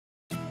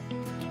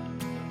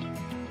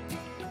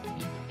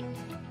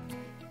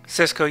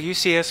Cisco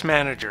UCS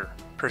Manager,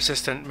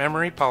 Persistent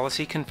Memory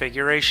Policy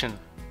Configuration.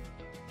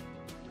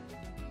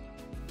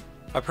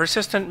 A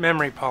persistent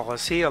memory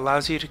policy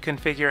allows you to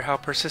configure how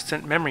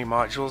persistent memory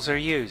modules are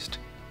used.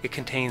 It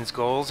contains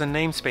goals and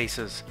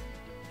namespaces.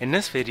 In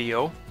this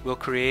video, we'll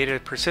create a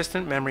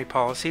persistent memory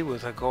policy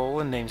with a goal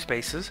and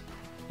namespaces,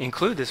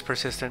 include this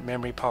persistent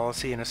memory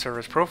policy in a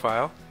service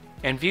profile,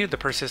 and view the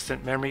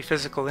persistent memory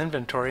physical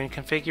inventory and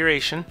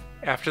configuration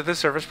after the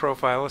service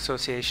profile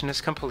association is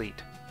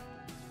complete.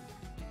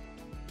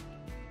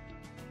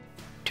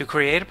 To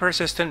create a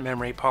persistent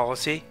memory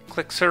policy,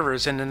 click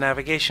Servers in the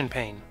navigation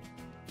pane.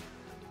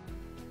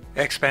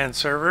 Expand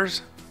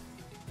Servers,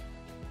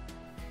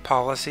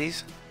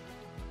 Policies,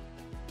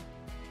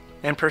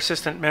 and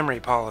Persistent Memory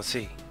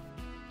Policy.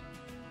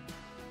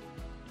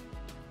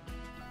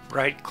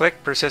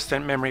 Right-click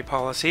Persistent Memory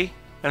Policy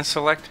and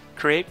select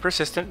Create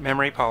Persistent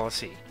Memory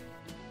Policy.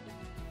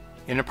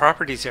 In the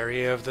Properties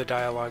area of the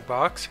dialog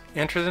box,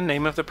 enter the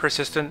name of the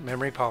persistent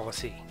memory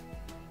policy.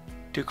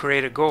 To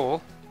create a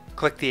goal,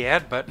 click the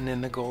Add button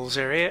in the Goals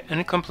area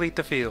and complete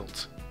the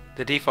fields.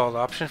 The default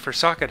option for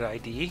socket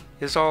ID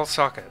is All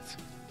Sockets.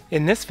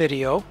 In this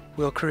video,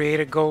 we'll create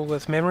a goal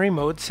with memory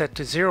mode set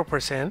to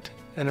 0%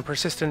 and a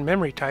persistent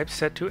memory type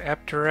set to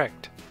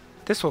AppDirect.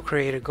 This will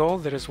create a goal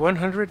that is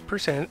 100%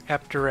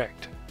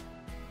 AppDirect.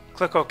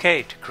 Click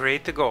OK to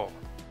create the goal.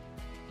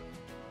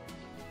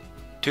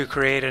 To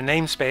create a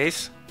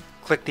namespace,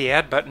 click the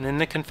Add button in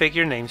the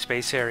Configure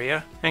Namespace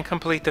area and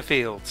complete the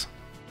fields.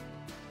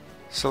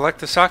 Select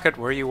the socket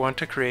where you want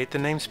to create the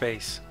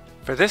namespace.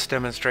 For this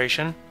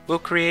demonstration, we'll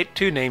create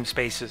two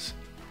namespaces,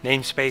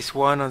 namespace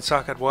 1 on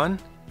socket 1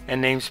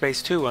 and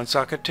namespace 2 on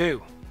socket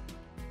 2.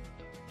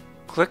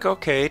 Click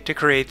OK to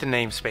create the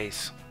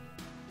namespace.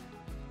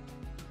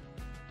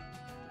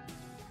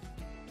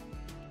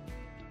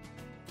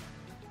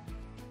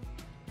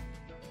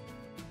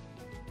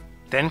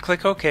 Then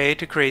click OK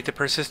to create the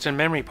persistent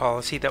memory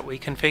policy that we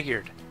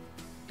configured.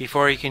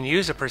 Before you can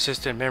use a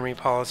persistent memory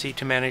policy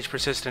to manage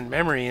persistent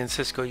memory in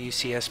Cisco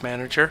UCS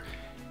Manager,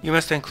 you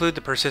must include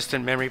the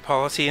persistent memory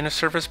policy in a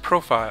service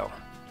profile.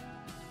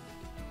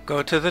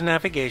 Go to the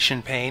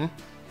navigation pane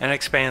and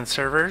expand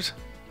Servers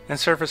and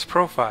Service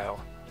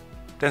Profile.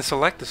 Then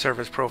select the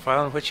service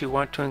profile in which you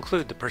want to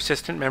include the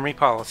persistent memory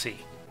policy.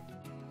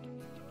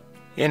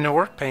 In the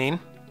Work pane,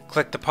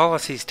 click the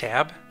Policies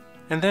tab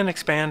and then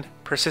expand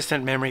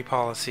Persistent Memory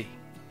Policy.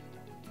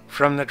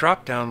 From the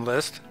drop-down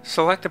list,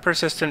 select the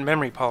persistent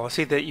memory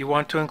policy that you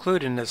want to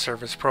include in this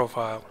service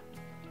profile.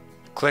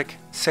 Click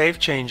Save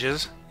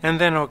Changes and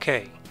then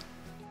OK.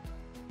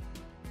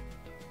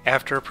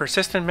 After a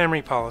persistent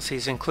memory policy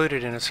is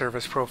included in a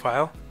service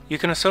profile, you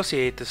can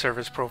associate the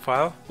service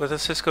profile with a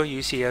Cisco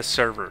UCS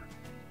server.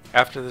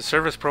 After the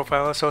service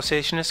profile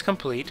association is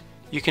complete,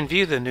 you can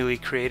view the newly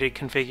created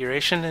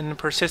configuration in the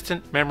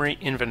persistent memory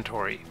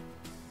inventory.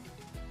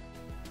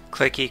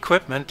 Click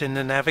Equipment in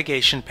the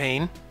navigation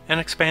pane and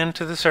expand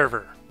to the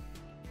server.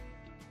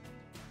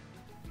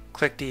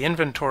 Click the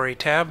Inventory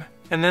tab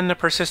and then the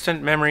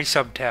Persistent Memory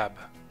subtab.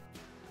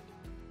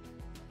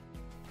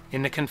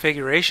 In the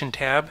Configuration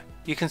tab,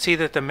 you can see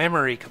that the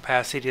memory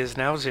capacity is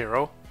now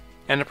 0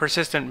 and the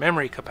persistent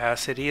memory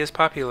capacity is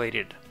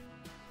populated.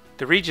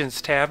 The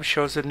Regions tab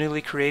shows the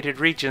newly created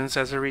regions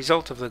as a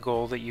result of the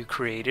goal that you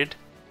created,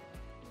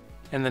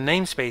 and the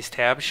Namespace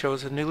tab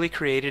shows the newly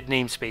created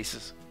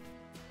namespaces.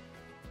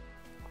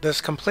 This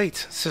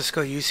completes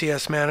Cisco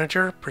UCS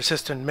Manager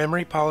Persistent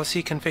Memory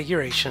Policy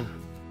Configuration.